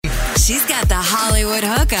She's got the Hollywood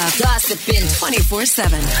hookup, gossiping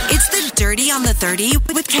 24/7. It's the Dirty on the 30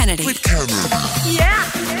 with Kennedy.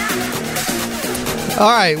 Yeah.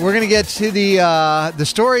 All right, we're going to get to the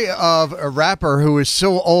story of a rapper who is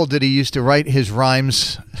so old that he used to write his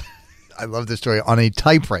rhymes, I love this story, on a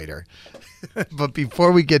typewriter. But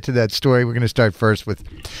before we get to that story, we're going to start first with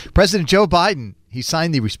President Joe Biden. He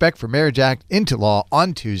signed the Respect for Marriage Act into law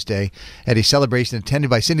on Tuesday at a celebration attended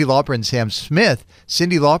by Cyndi Lauper and Sam Smith.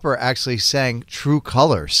 Cyndi Lauper actually sang True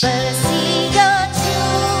Colors. I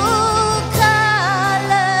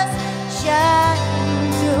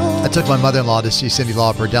took my mother-in-law to see Cyndi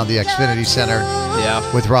Lauper down the Xfinity Center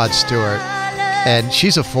with Rod Stewart. And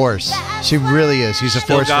she's a force. She really is. She's a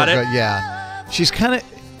force. Got it? Yeah. She's kind of...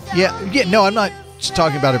 Yeah, no, I'm not just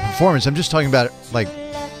talking about her performance. I'm just talking about it like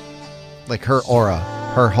her aura,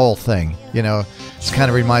 her whole thing. You know, it kind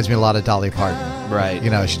of reminds me a lot of Dolly Parton. Right. You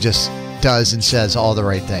know, she just does and says all the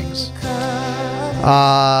right things.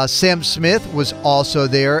 Sam Smith was also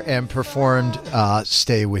there and performed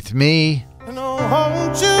Stay With Me. And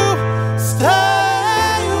won't you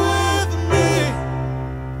stay with me?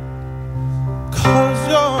 'Cause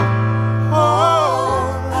you're all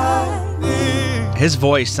I need. His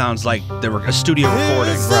voice sounds like they were a studio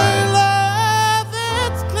recording. Love,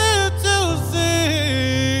 it's clear to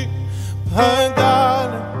see. My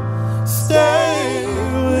darling, stay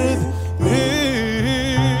with me.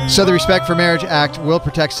 So the Respect for Marriage Act will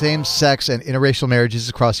protect same-sex and interracial marriages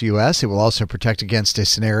across the U.S. It will also protect against a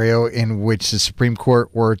scenario in which the Supreme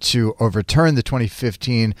Court were to overturn the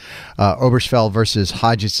 2015 Obergefell versus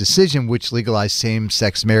Hodges decision, which legalized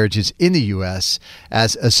same-sex marriages in the U.S.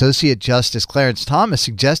 As Associate Justice Clarence Thomas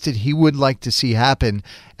suggested he would like to see happen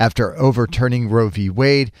after overturning Roe v.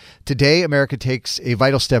 Wade. Today, America takes a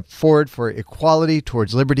vital step forward for equality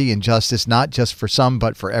towards liberty and justice, not just for some,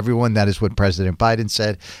 but for everyone. That is what President Biden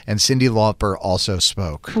said. And Cyndi Lauper also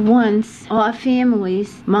spoke. For once, our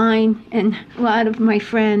families, mine and a lot of my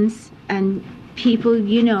friends and people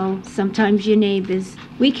you know, sometimes your neighbors,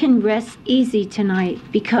 we can rest easy tonight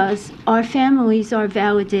because our families are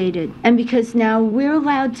validated and because now we're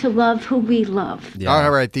allowed to love who we love. Yeah. All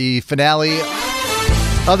right, the finale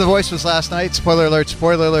of The Voice was last night. Spoiler alert,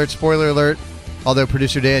 spoiler alert, spoiler alert. Although,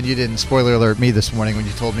 Producer Dan, you didn't spoiler alert me this morning when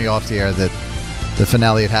you told me off the air that the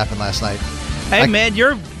finale had happened last night. Hey, man,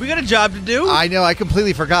 we got a job to do. I know. I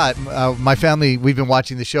completely forgot. My family, we've been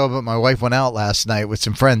watching the show, but my wife went out last night with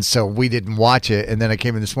some friends, so we didn't watch it. And then I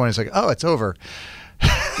came in this morning, it's like, oh, it's over.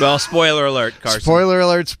 Well, spoiler alert, Carson. Spoiler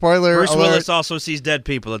alert, spoiler Bruce alert. Willis also sees dead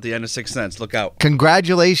people at the end of Sixth Sense. Look out.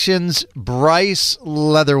 Congratulations, Bryce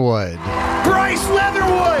Leatherwood. Bryce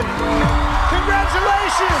Leatherwood!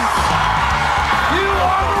 Congratulations! You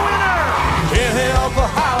are the winner!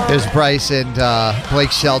 There's Bryce and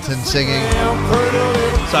Blake Shelton singing.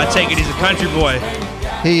 So I take it he's a country boy.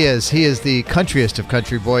 He is. He is the countryest of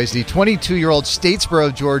country boys. The 22-year-old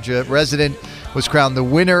Statesboro, Georgia resident was crowned the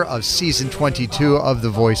winner of season 22 of The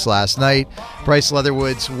Voice last night. Bryce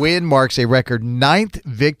Leatherwood's win marks a record 9th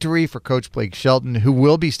victory for Coach Blake Shelton, who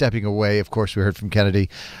will be stepping away. Of course, we heard from Kennedy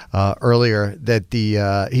earlier that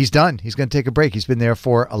he's done. He's going to take a break. He's been there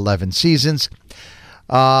for 11 seasons.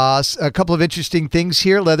 A couple of interesting things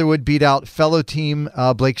here. Leatherwood beat out fellow team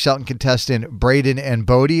Blake Shelton contestant Braden and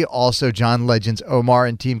Bodie, also John Legend's Omar,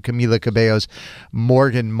 and team Camila Cabello's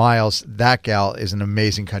Morgan Miles. That gal is an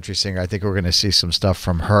amazing country singer. I think we're going to see some stuff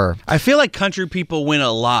from her. I feel like country people win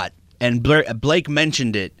a lot. And Blake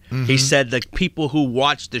mentioned it. Mm-hmm. He said that people who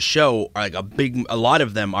watch the show are like a lot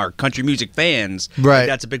of them are country music fans. Right. Like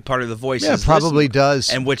that's a big part of The Voice. Yeah, probably does.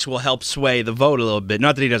 And which will help sway the vote a little bit.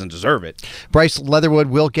 Not that he doesn't deserve it. Bryce Leatherwood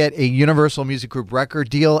will get a Universal Music Group record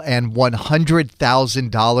deal and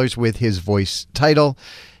 $100,000 with his Voice title.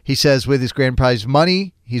 He says with his grand prize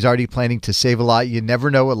money, he's already planning to save a lot. You never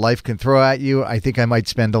know what life can throw at you. I think I might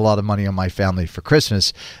spend a lot of money on my family for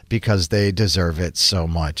Christmas because they deserve it so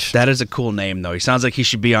much. That is a cool name, though. He sounds like he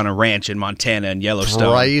should be on a ranch in Montana and Yellowstone.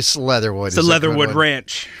 Bryce Leatherwood. It's the Leatherwood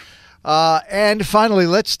Ranch. And finally,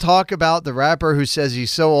 let's talk about the rapper who says he's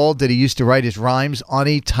so old that he used to write his rhymes on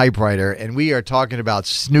a typewriter. And we are talking about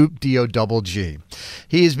Snoop D-O double G.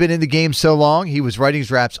 He has been in the game so long, he was writing his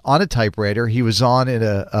raps on a typewriter. He was on in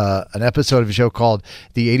an episode of a show called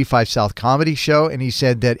The 85 South Comedy Show, and he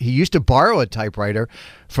said that he used to borrow a typewriter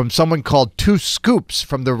from someone called Two Scoops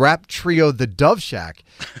from the rap trio The Dove Shack.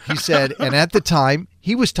 He said, and at the time,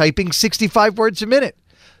 he was typing 65 words a minute.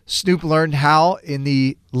 Snoop learned how in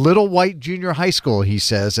the Little White Junior High School, he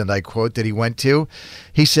says, and I quote, that he went to.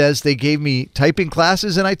 He says, they gave me typing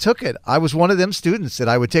classes and I took it. I was one of them students that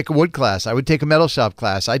I would take a wood class. I would take a metal shop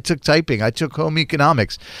class. I took typing. I took home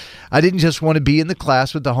economics. I didn't just want to be in the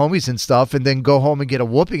class with the homies and stuff and then go home and get a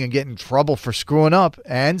whooping and get in trouble for screwing up.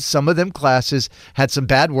 And some of them classes had some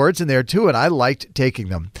bad words in there too, and I liked taking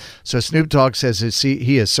them. So Snoop Dogg says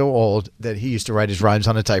he is so old that he used to write his rhymes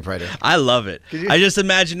on a typewriter. I love it. I just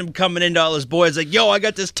imagine him coming into all his boys like, yo, I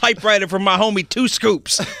got this typewriter from my homie Two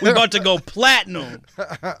Scoops. We about to go platinum.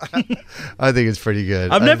 I think it's pretty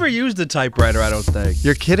good. I've never used a typewriter, I don't think.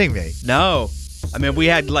 You're kidding me. No. I mean, we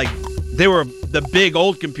had they were the big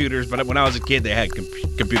old computers, but when I was a kid, they had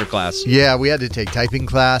computer class. Yeah, we had to take typing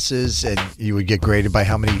classes, and you would get graded by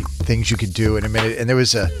how many things you could do in a minute. And there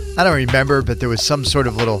was I don't remember, but there was some sort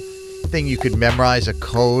of little thing you could memorize, a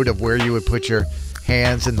code of where you would put your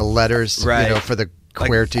hands and the letters, right, for the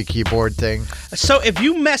QWERTY keyboard thing. So if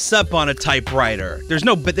you mess up on a typewriter, there's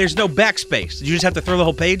no backspace. You just have to throw the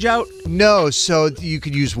whole page out? No, so you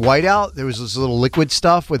could use whiteout. There was this little liquid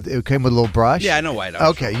stuff it came with a little brush. Yeah, I know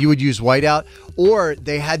whiteout. Okay, you would use whiteout, or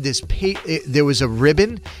they had this there was a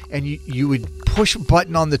ribbon, and you would push a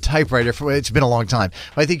button on the typewriter. It's been a long time.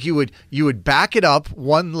 I think you would back it up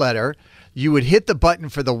one letter. You would hit the button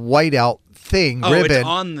for the whiteout thing, ribbon. It's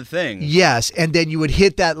on the thing. Yes, and then you would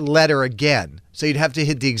hit that letter again. So you'd have to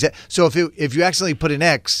hit the exact. So if you accidentally put an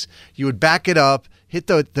X, you would back it up, hit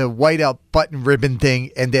the whiteout button ribbon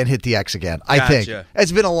thing, and then hit the X again. I think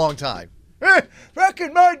it's been a long time. Back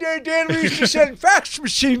in my day, Dan, we used to send fax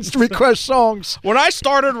machines to request songs. When I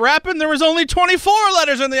started rapping, there was only 24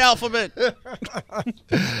 letters in the alphabet.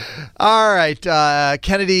 All right.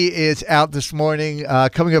 Kennedy is out this morning.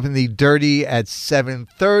 Coming up in the Dirty at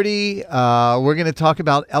 7:30, we're going to talk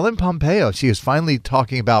about Ellen Pompeo. She is finally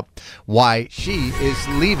talking about why she is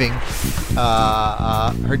leaving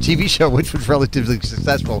her TV show, which was relatively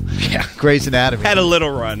successful. Yeah. Grey's Anatomy. Had a little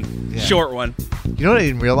run. Yeah. Short one. You know what I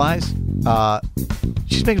didn't realize?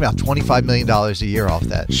 She's making about $25 million a year off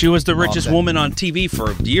that. She was the richest woman on TV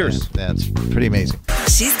for years. Yeah, that's pretty amazing.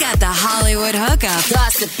 She's got the Hollywood hookup.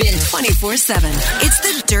 Gossiping 24/7. It's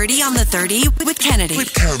the Dirty on the 30 with Kennedy.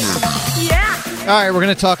 Yeah. All right, we're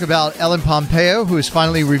going to talk about Ellen Pompeo, who is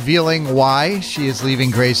finally revealing why she is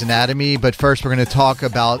leaving Grey's Anatomy. But first, we're going to talk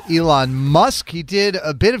about Elon Musk. He did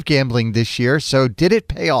a bit of gambling this year, so did it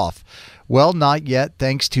pay off? Well, not yet.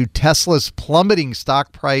 Thanks to Tesla's plummeting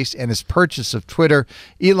stock price and his purchase of Twitter,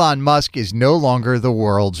 Elon Musk is no longer the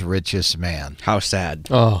world's richest man. How sad.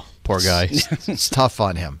 Oh, poor guy. It's tough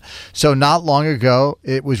on him. So not long ago,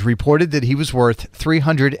 it was reported that he was worth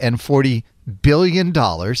 $340 billion.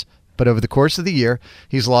 But over the course of the year,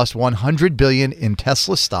 he's lost $100 billion in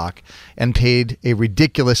Tesla stock and paid a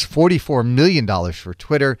ridiculous $44 million for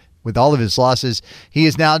Twitter. With all of his losses, he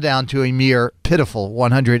is now down to a mere pitiful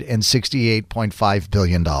 $168.5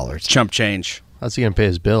 billion. Chump change. How's he going to pay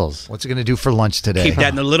his bills? What's he going to do for lunch today? Keep that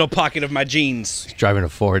in the little pocket of my jeans. He's driving a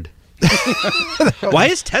Ford. Why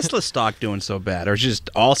is Tesla stock doing so bad? Or is it just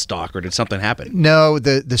all stock, or did something happen? No,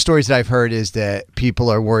 the stories that I've heard is that people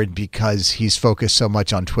are worried because he's focused so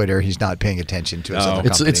much on Twitter, he's not paying attention to his other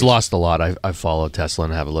companies. It's lost a lot. I follow Tesla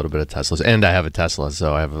and have a little bit of Tesla. And I have a Tesla,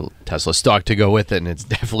 so I have a Tesla stock to go with it, and it's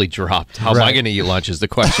definitely dropped. How am I going to eat lunch is the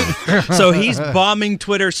question. So he's bombing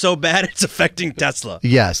Twitter so bad it's affecting Tesla.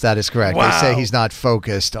 Yes, that is correct. Wow. They say he's not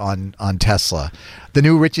focused on Tesla. The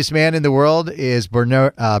new richest man in the world is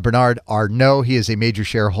Bernard Arnault. He is a major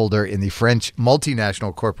shareholder in the French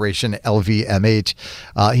multinational corporation LVMH.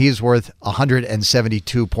 He is worth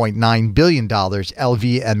 $172.9 billion.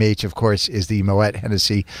 LVMH, of course, is the Moet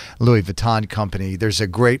Hennessy Louis Vuitton company. There's a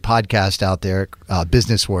great podcast out there,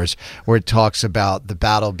 Business Wars, where it talks about the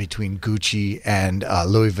battle between Gucci and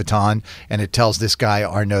Louis Vuitton, and it tells this guy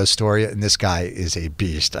Arnault's story, and this guy is a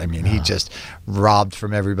beast. I mean, he just robbed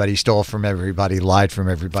from everybody, stole from everybody, lied from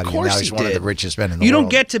everybody. Of course, and now he's one of the richest men in the world. You don't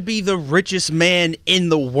get to be the richest man in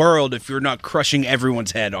the world if you're not crushing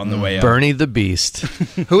everyone's head on the way up. Bernie the Beast.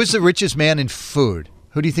 Who is the richest man in food?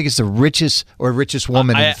 Who do you think is the richest or richest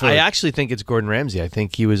woman in food? I actually think it's Gordon Ramsay. I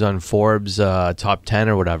think he was on Forbes top 10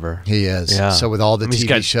 or whatever. He is. Yeah. So with all the he's TV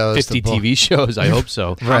got shows, 50 TV shows. I hope so.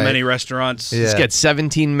 Right. How many restaurants? Yeah. He's got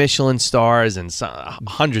 17 Michelin stars and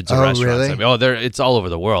hundreds of restaurants. Really? I mean, it's all over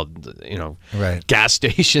the world. You know, Right. gas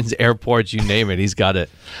stations, airports, you name it. He's got it.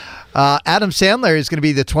 Adam Sandler is going to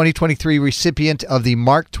be the 2023 recipient of the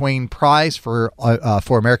Mark Twain Prize for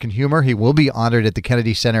American Humor. He will be honored at the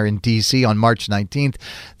Kennedy Center in D.C. on March 19th.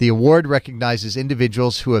 The award recognizes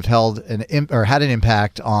individuals who have had an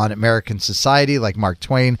impact on American society, like Mark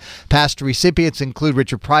Twain. Past recipients include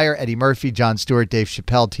Richard Pryor, Eddie Murphy, Jon Stewart, Dave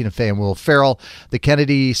Chappelle, Tina Fey, and Will Ferrell. The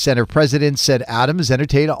Kennedy Center president said Adam has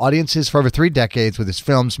entertained audiences for over 3 decades with his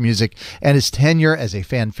films, music, and his tenure as a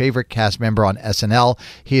fan favorite cast member on SNL.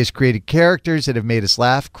 He has created characters that have made us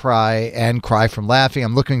laugh, cry, and cry from laughing.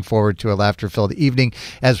 I'm looking forward to a laughter-filled evening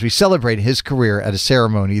as we celebrate his career at a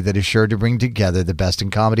ceremony that is sure to bring together the best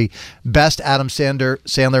in comedy. Best Adam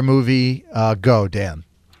Sandler movie, go, Dan.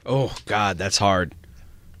 Oh, God, that's hard.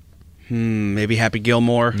 Maybe Happy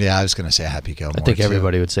Gilmore. Yeah, I was going to say Happy Gilmore. I think too.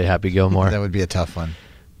 everybody would say Happy Gilmore. That would be a tough one.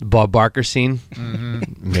 Bob Barker scene.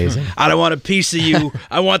 Amazing. I don't want a piece of you.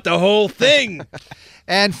 I want the whole thing.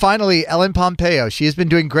 And finally, Ellen Pompeo. She has been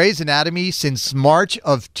doing Grey's Anatomy since March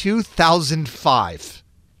of 2005.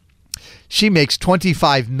 She makes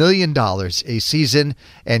 $25 million a season,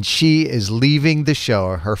 and she is leaving the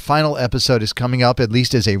show. Her final episode is coming up, at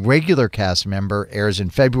least as a regular cast member, airs in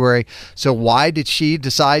February. So why did she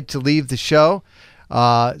decide to leave the show?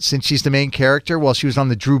 Since she's the main character? Well, she was on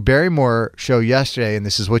the Drew Barrymore show yesterday, and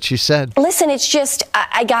this is what she said. Listen, it's just,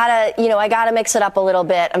 I gotta mix it up a little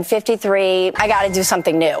bit. I'm 53. I gotta do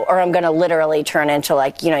something new, or I'm gonna literally turn into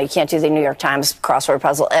you can't do the New York Times crossword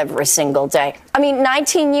puzzle every single day. I mean,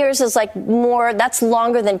 19 years is that's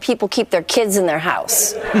longer than people keep their kids in their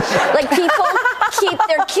house. People keep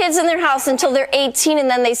their kids in their house until they're 18, and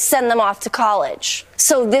then they send them off to college.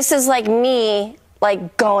 So this is me,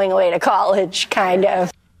 going away to college, kind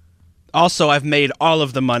of. Also, I've made all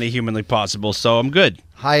of the money humanly possible, so I'm good.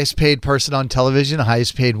 Highest paid person on television,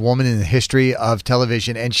 highest paid woman in the history of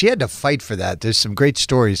television, and she had to fight for that. There's some great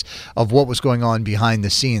stories of what was going on behind the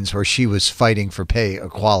scenes where she was fighting for pay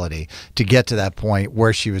equality to get to that point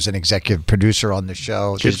where she was an executive producer on the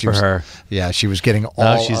show. Good for her. Yeah, she was getting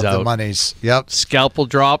all of the monies. Yep. Scalpel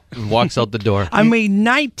drop and walks out the door. I mean,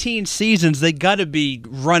 19 seasons, they got to be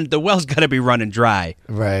the well's got to be running dry.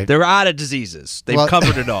 Right. They're out of diseases. They've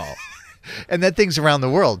covered it all. And that thing's around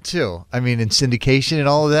the world, too. I mean, in syndication and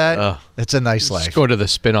all of that, that's a nice life. Just go to the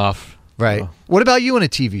spinoff. Right. What about you in a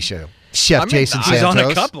TV show? Chef Jason Santos. He's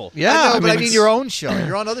on a couple. Yeah, I mean your own show.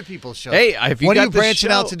 You're on other people's shows. Hey, if you when got are you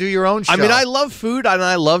branching out to do your own show? I mean, I love food, and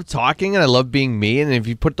I love talking, and I love being me. And if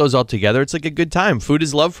you put those all together, it's like a good time. Food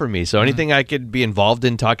is love for me. So anything I could be involved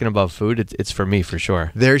in talking about food, it's for me for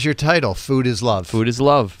sure. There's your title. Food is love. Food is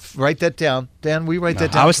love. Write that down, Dan. We write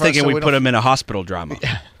that down. I was thinking we'd put him in a hospital drama.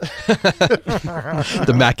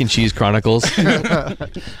 The Mac and Cheese Chronicles.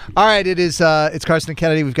 All right, it's Carson and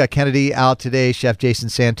Kennedy. We've got Kennedy out today. Chef Jason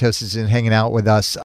Santos is in hanging out with us.